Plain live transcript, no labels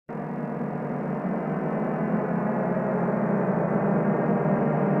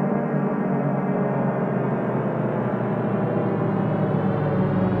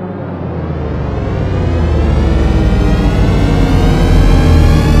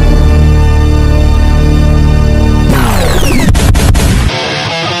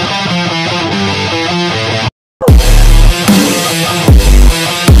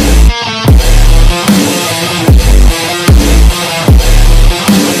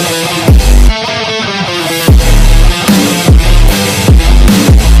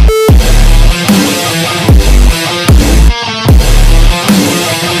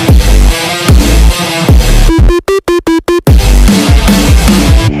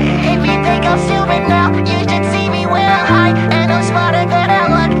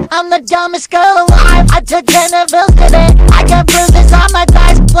dumbest girl alive. I took 10 of bills today. I got bruises on my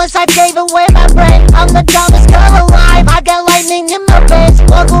thighs, plus I gave away my brain. I'm the dumbest girl alive. I got lightning in my face.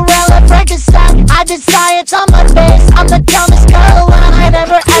 Local relic Frankenstein. I did science on my face. I'm the dumbest girl alive.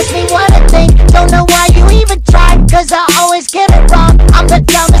 Never ask me what I think. Don't know why you even tried, cause I always get it wrong. I'm the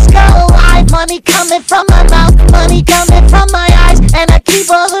dumbest girl alive. Money coming from my mouth, money coming from my eyes, and I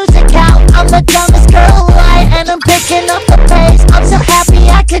keep on losing count. I'm the dumbest girl alive, and I'm picking up the pace. I'm so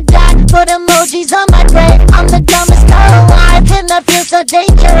happy I could die, put emojis on my grave. I'm the dumbest girl alive, and I feel so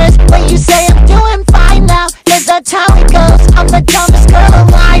dangerous when you say I'm doing fine now, cause that's how it goes. I'm the dumbest girl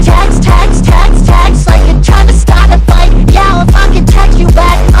alive. Text, text, text, text, like you're trying to start a fight. Yeah, I'll fucking text you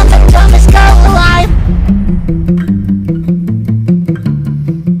back. I'm the dumbest girl alive.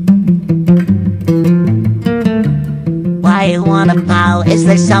 Why you wanna pout? Is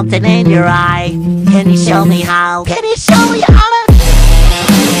there something in your eye? Can you show me how? Can you show me how to